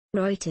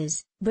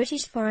Reuters.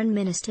 British Foreign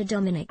Minister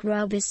Dominic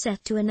Raab is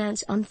set to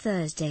announce on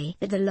Thursday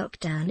that the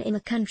lockdown in the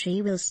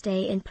country will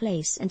stay in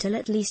place until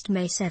at least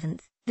May 7,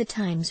 The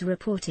Times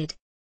reported.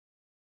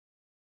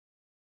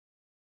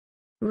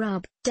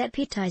 Raab,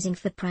 deputising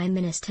for Prime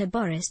Minister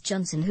Boris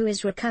Johnson, who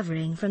is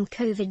recovering from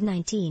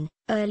COVID-19,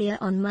 earlier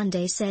on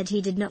Monday said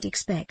he did not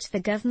expect the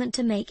government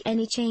to make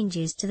any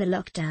changes to the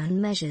lockdown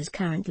measures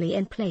currently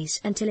in place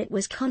until it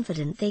was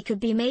confident they could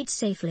be made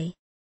safely.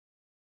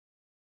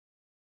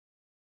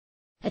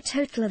 A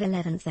total of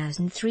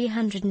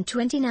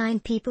 11,329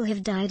 people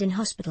have died in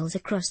hospitals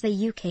across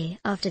the UK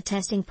after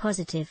testing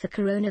positive for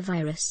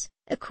coronavirus,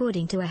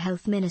 according to a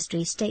Health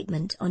Ministry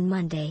statement on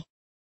Monday.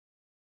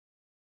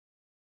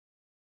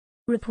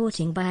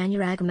 Reporting by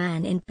Anurag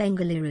Man in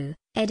Bengaluru,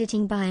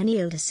 editing by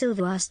Anil De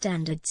Silva.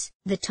 Standards,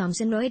 the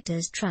Thomson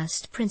Reuters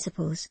Trust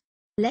Principles.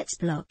 Let's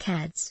block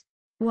ads.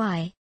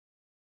 Why?